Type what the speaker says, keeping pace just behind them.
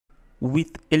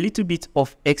With a little bit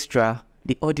of extra,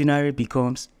 the ordinary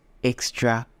becomes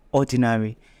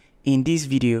extraordinary. In this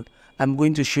video, I'm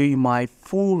going to show you my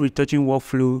full retouching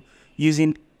workflow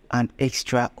using an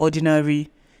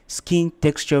extraordinary skin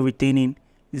texture retaining,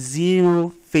 zero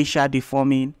facial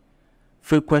deforming,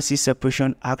 frequency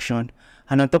separation action.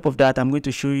 And on top of that, I'm going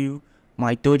to show you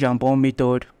my dodge and burn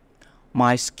method,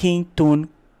 my skin tone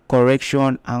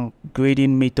correction and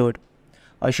grading method.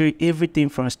 I'll show you everything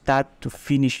from start to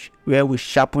finish where we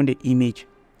sharpen the image.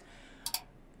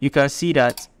 You can see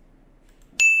that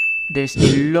there's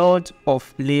a lot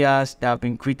of layers that have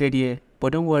been created here,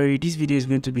 but don't worry, this video is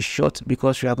going to be short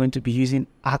because we are going to be using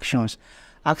actions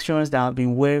that have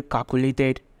been well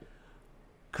calculated,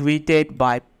 created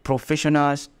by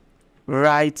professionals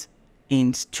right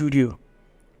in studio.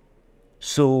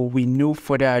 So with no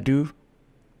further ado,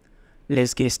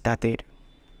 let's get started.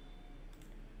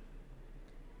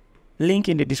 Link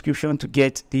in the description to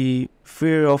get the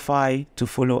free raw file to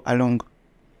follow along.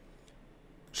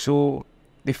 So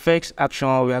the first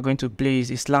action we are going to play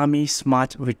is Islami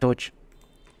Smart Retouch.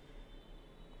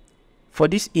 For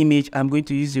this image, I'm going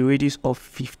to use the radius of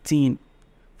 15.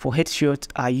 For headshots,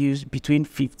 I use between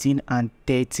 15 and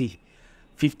 30.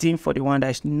 15 for the one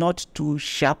that is not too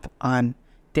sharp and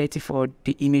 30 for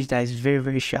the image that is very,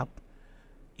 very sharp.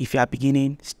 If you are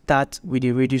beginning, start with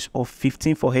a radius of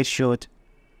 15 for headshot,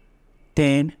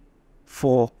 10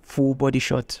 for full body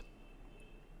shot.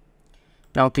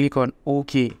 Now click on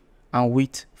OK and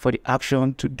wait for the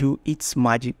action to do its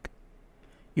magic.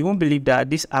 You won't believe that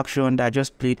this action that I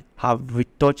just played have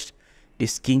retouched the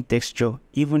skin texture,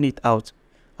 even it out.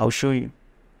 I'll show you.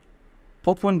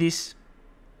 Open this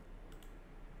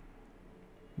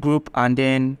group and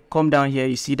then come down here.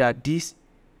 You see that this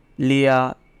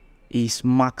layer is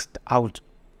maxed out.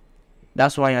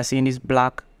 That's why you're seeing this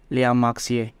black layer marks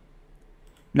here.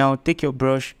 Now take your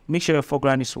brush, make sure your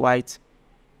foreground is white.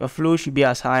 Your flow should be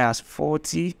as high as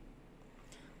 40,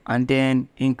 and then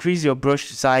increase your brush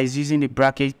size using the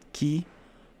bracket key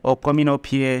or coming up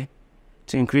here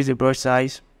to increase the brush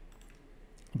size.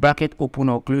 Bracket open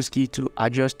or close key to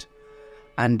adjust,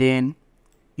 and then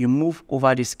you move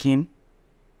over the skin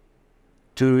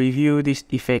to review this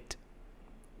effect.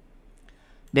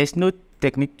 There's no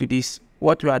technique to this.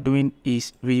 What we are doing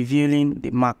is revealing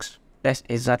the marks. That's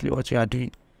exactly what we are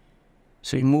doing.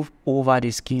 So you move over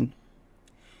the skin.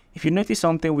 If you notice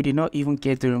something, we did not even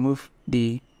get to remove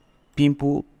the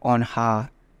pimple on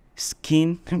her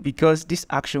skin because this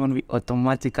action will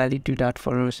automatically do that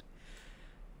for us.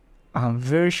 I'm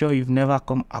very sure you've never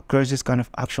come across this kind of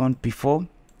action before,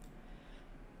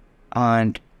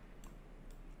 and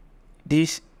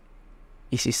this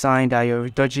is a sign that your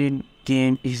retouching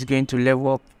game is going to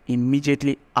level up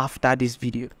immediately after this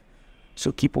video.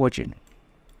 So keep watching.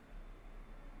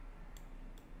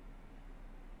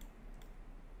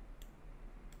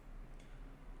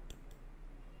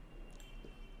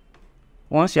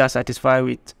 Once you are satisfied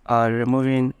with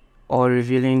removing or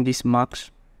revealing these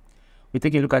marks, we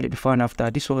take a look at the before and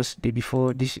after. This was the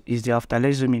before, this is the after.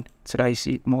 Let's zoom in so that you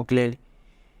see it more clearly.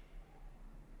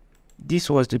 This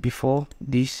was the before,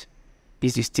 this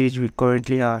is the stage we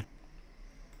currently are.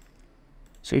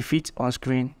 So if it's on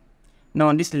screen. Now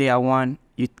on this layer 1,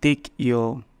 you take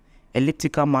your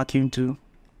elliptical marking tool,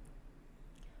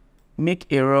 make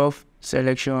a rough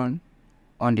selection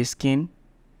on the skin.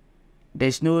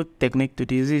 There's no technique to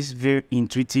this. This is very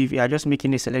intuitive. You are just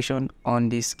making a selection on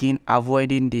the skin,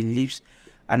 avoiding the lips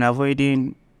and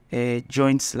avoiding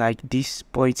joints like this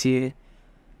point here.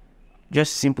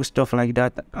 Just simple stuff like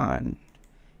that. And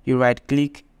you right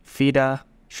click, fader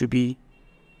should be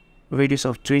radius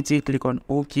of 20. Click on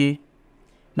OK.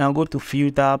 Now go to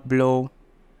filter, blur,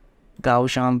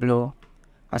 Gaussian blur,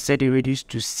 and set the radius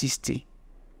to 60.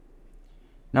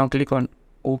 Now click on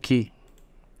OK.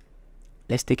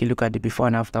 Let's take a look at the before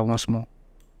and after once more.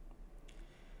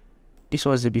 This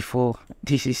was the before.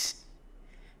 This is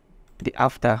the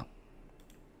after.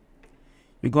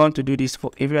 We're going to do this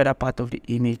for every other part of the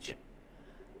image.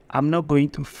 I'm not going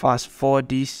to fast forward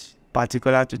this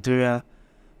particular tutorial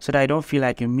so that I don't feel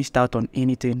like you missed out on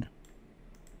anything.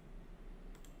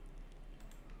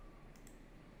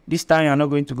 This time you're not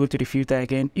going to go to the filter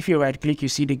again. If you right click, you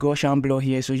see the Gaussian blur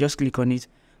here, so just click on it,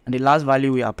 and the last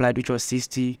value we applied, which was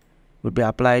 60, will be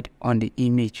applied on the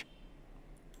image.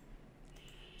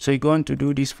 So you're going to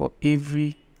do this for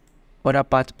every other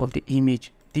part of the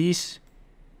image. This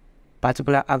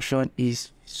particular action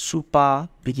is super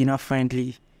beginner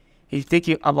friendly. It takes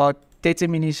you about 30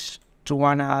 minutes to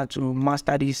 1 hour to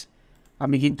master this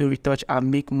and begin to retouch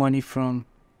and make money from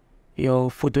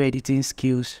your photo editing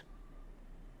skills.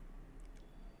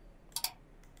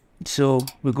 So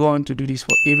we go on to do this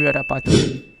for every other part of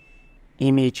the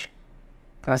image.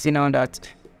 You can see now that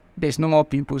there's no more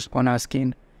pimples on our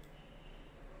skin.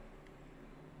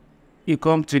 You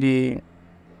come to the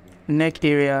neck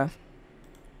area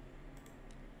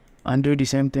and do the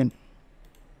same thing.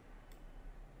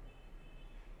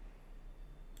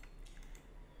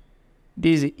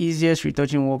 This is the easiest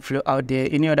retouching workflow out there.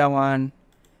 Any other one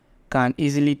can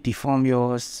easily deform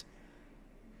your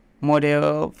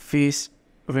model, face,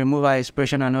 remove our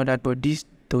expression and all that, but this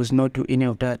does not do any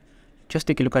of that. Just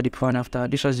take a look at the before and after.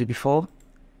 This was the before,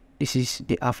 this is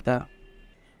the after.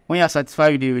 When you are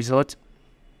satisfied with the result,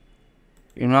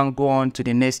 you now go on to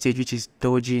the next stage, which is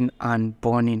dodging and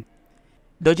burning.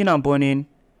 Dodging and burning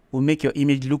will make your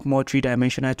image look more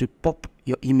three-dimensional, to pop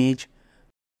your image,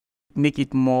 make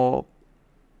it more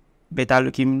better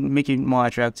looking, make it more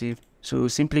attractive. So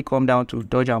simply come down to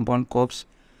dodge and burn curves,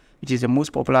 which is the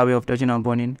most popular way of dodging and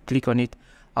burning. Click on it.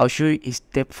 I'll show you a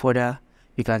step further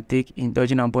you can take in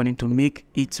dodging and burning to make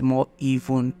it more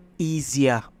even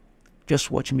easier.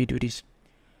 Just watch me do this.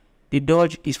 The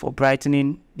dodge is for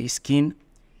brightening the skin.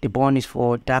 The burn is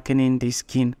for darkening the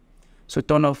skin. So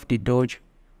turn off the dodge.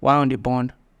 While on the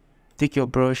burn, take your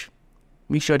brush.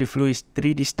 Make sure the flow is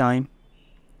 3 this time.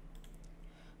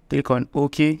 Click on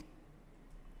OK.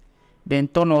 Then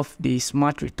turn off the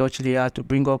smart retouch layer to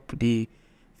bring up the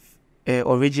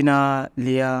original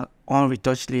layer on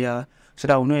retouch layer, so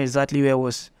that we know exactly where it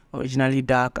was originally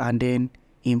dark and then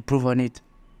improve on it.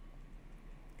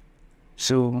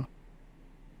 So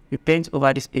you paint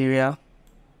over this area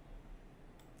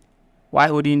while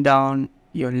holding down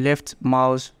your left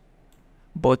mouse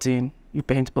button. You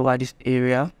paint over this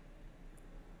area.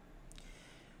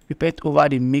 You paint over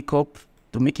the makeup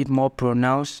to make it more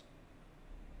pronounced.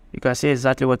 You can see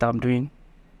exactly what I'm doing.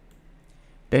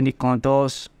 Then the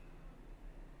contours,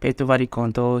 paint over the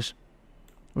contours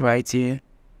right here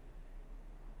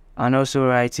and also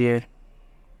right here,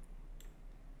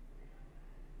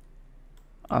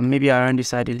 and maybe around the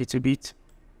side a little bit.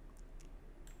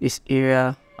 This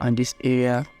area and this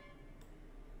area,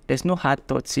 there's no hard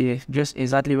dots here, just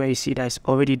exactly where you see that it's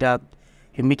already dark,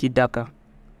 you make it darker.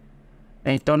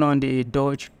 Then you turn on the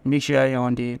dodge, make sure you're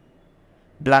on the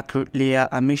black layer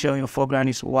and make sure your foreground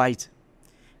is white.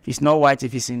 If it's not white,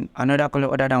 if it's in another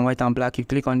color other than white and black, you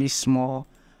click on this small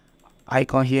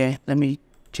icon here. Let me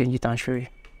change it and show you.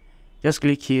 Just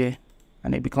click here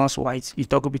and it becomes white. You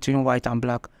toggle between white and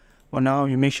black, but now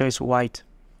you make sure it's white.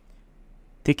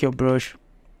 Take your brush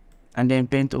and then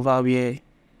paint over where you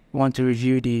want to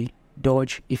review the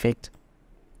dodge effect.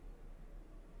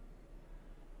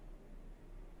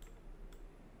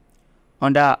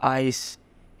 Under our eyes,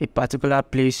 a particular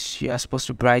place you are supposed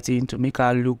to brighten to make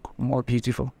her look more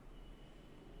beautiful.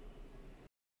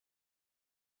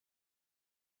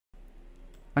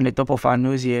 On the top of our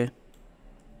nose here.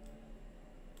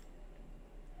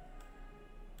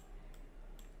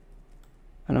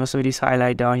 And also this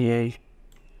highlight down here.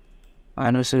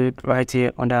 And also right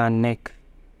here under our neck.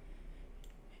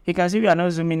 You can see we are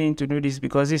not zooming in to do this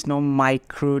because it's not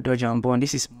micro dodge and burn.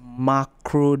 This is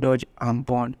macro dodge and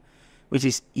burn, which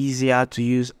is easier to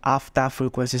use after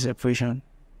frequency separation.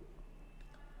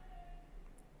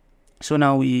 So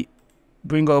now we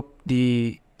bring up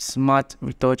the smart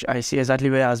retouch. I see exactly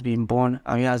where it has been born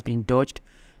and where it has been dodged.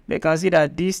 But you can see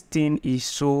that this thing is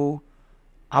so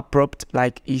abrupt,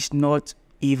 like it's not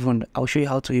even. I'll show you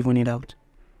how to even it out.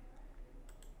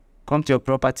 Come to your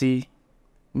property,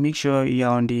 make sure you're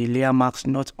on the layer mask,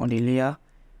 not on the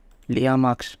layer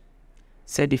mask.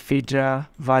 Set the fader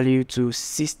value to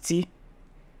 60.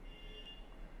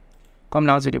 Come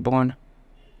down to the burn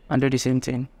and do the same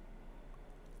thing.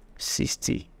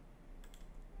 60.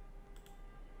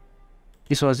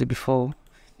 This was the before.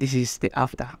 This is the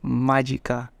after.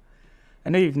 Magical. I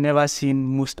know you've never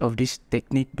seen most of this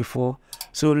technique before,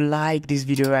 so like this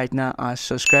video right now and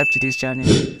subscribe to this channel,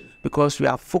 because we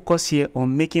are focused here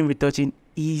on making retouching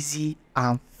easy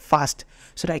and fast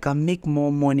so that I can make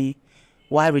more money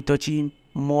while retouching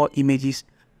more images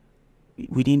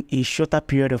within a shorter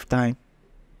period of time.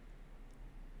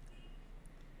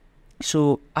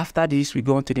 So after this, we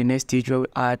go on to the next stage where we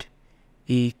add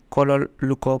a color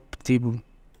lookup table.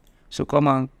 So come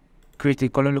and create a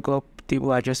color lookup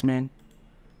table adjustment.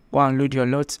 Go and load your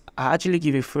LUTs. I actually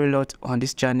give a free LUT on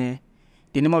this channel.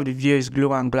 The name of the video is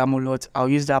Glow and Glamour LUT. I'll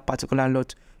use that particular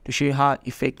LUT to show you how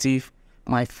effective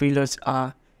my free LUTs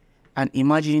are. And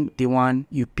imagine the one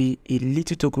you pay a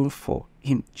little token for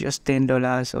him, just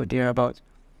 $10 or thereabout.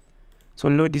 So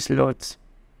load this LUT.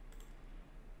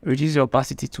 Reduce the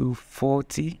opacity to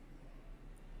 40.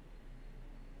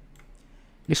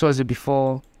 This was the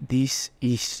before, this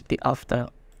is the after.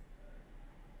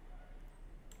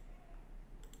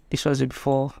 This was the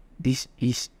before, this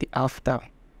is the after.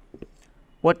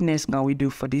 What next can we do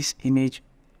for this image?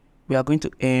 We are going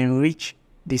to enrich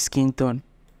the skin tone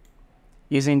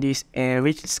using this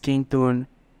enrich skin tone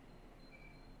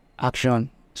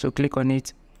action. So click on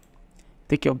it,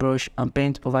 take your brush and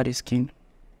paint over the skin.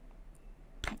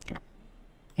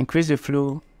 Increase the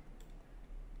flow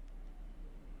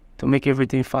to make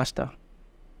everything faster.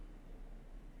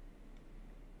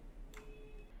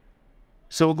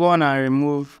 So go on and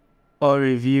remove or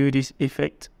review this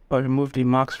effect, or remove the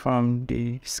marks from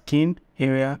the skin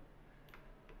area,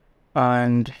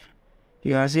 and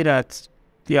you can see that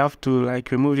you have to like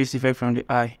remove this effect from the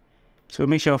eye. So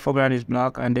make sure your foreground is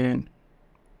black and then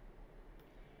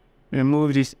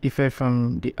remove this effect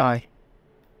from the eye.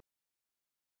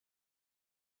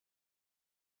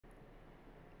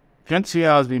 If you want to see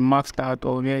how it's been maxed out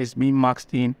or where it's being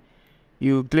maxed in,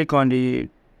 you click on the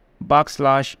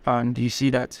backslash and you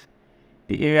see that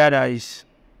the area that is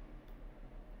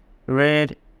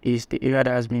red is the area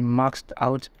that has been maxed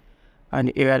out, and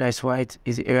the area that is white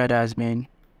is the area that has been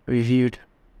reviewed.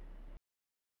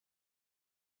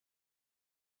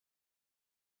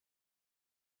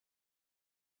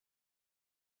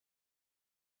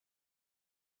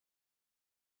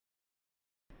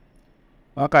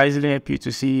 I can easily help you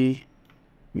to see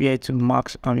where to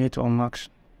max and where to unmax.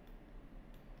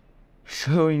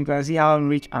 So you can see how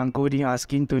rich and golden our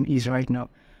skin tone is right now.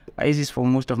 I use this for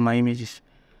most of my images.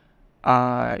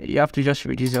 You have to just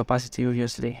reduce the opacity,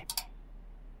 obviously.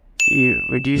 You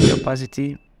reduce the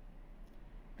opacity.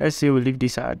 Let's say we leave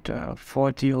this at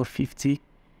 40 or 50.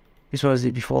 This was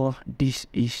the before, this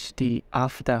is the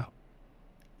after.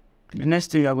 The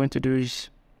next thing we are going to do is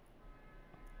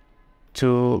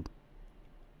to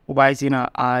whiten our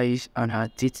eyes and our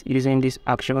teeth using these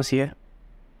actions here.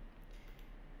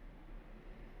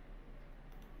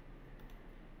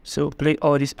 So play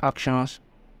all these actions,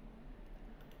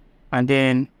 and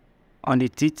then on the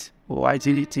teeth,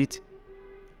 whiten the teeth.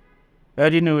 You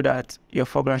already know that your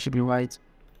foreground should be white.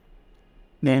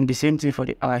 Then the same thing for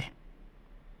the eye.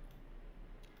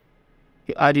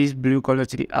 You add this blue color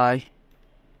to the eye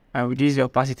and reduce the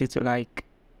opacity to like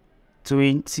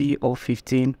 20 or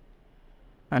 15.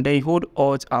 And then you hold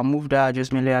Alt and move that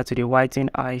adjustment layer to the whiten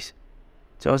eyes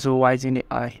to also whiten the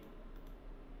eye.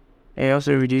 And you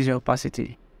also reduce the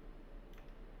opacity.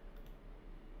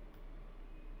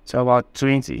 So about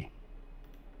 20.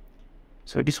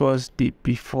 So this was the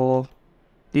before.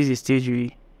 This is stage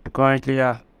we currently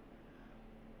are.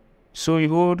 So you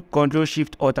hold Ctrl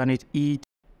Shift Alternate E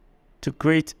to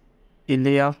create a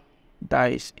layer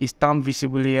that is a stamp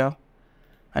visible layer,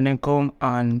 and then come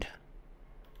and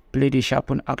play the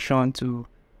sharpen action to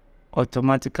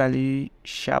automatically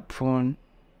sharpen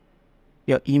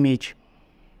your image.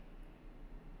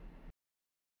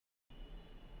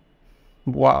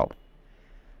 Wow.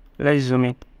 Let's zoom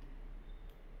in.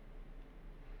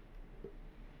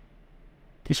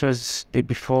 This was the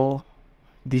before,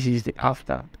 this is the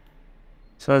after.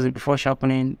 So as the before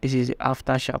sharpening, this is the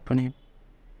after sharpening.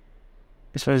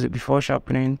 This was the before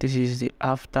sharpening, this is the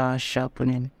after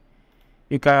sharpening.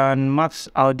 You can max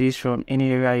out this from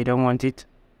any area you don't want it,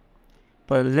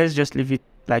 but let's just leave it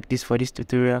like this for this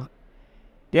tutorial.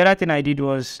 The other thing I did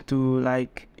was to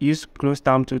like use close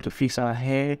stamp tool to fix our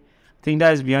hair. I think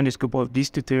that is beyond the scope of this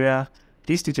tutorial.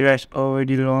 This tutorial is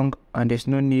already long and there's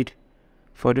no need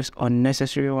for those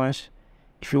unnecessary ones.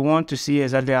 If you want to see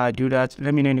exactly how I do that,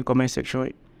 let me know in the comment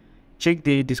section. Check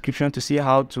the description to see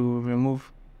how to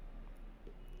remove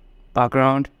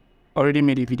background. Already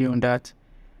made a video on that.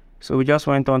 So we just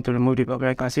went on to remove the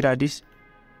background. You can see that these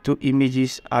two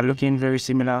images are looking very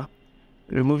similar.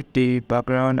 Remove the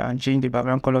background and change the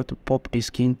background color to pop the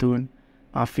skin tone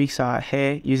and fix our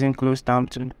hair using close stamp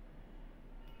tool.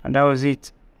 And that was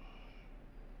it.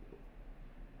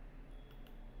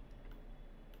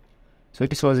 So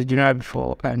this was the general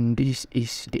before and this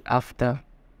is the after.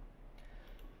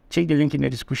 Check the link in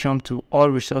the description to all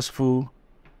resourceful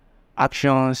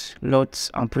actions,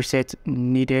 lots and presets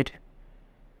needed.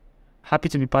 Happy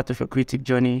to be part of your creative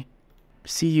journey.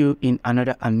 See you in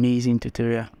another amazing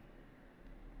tutorial.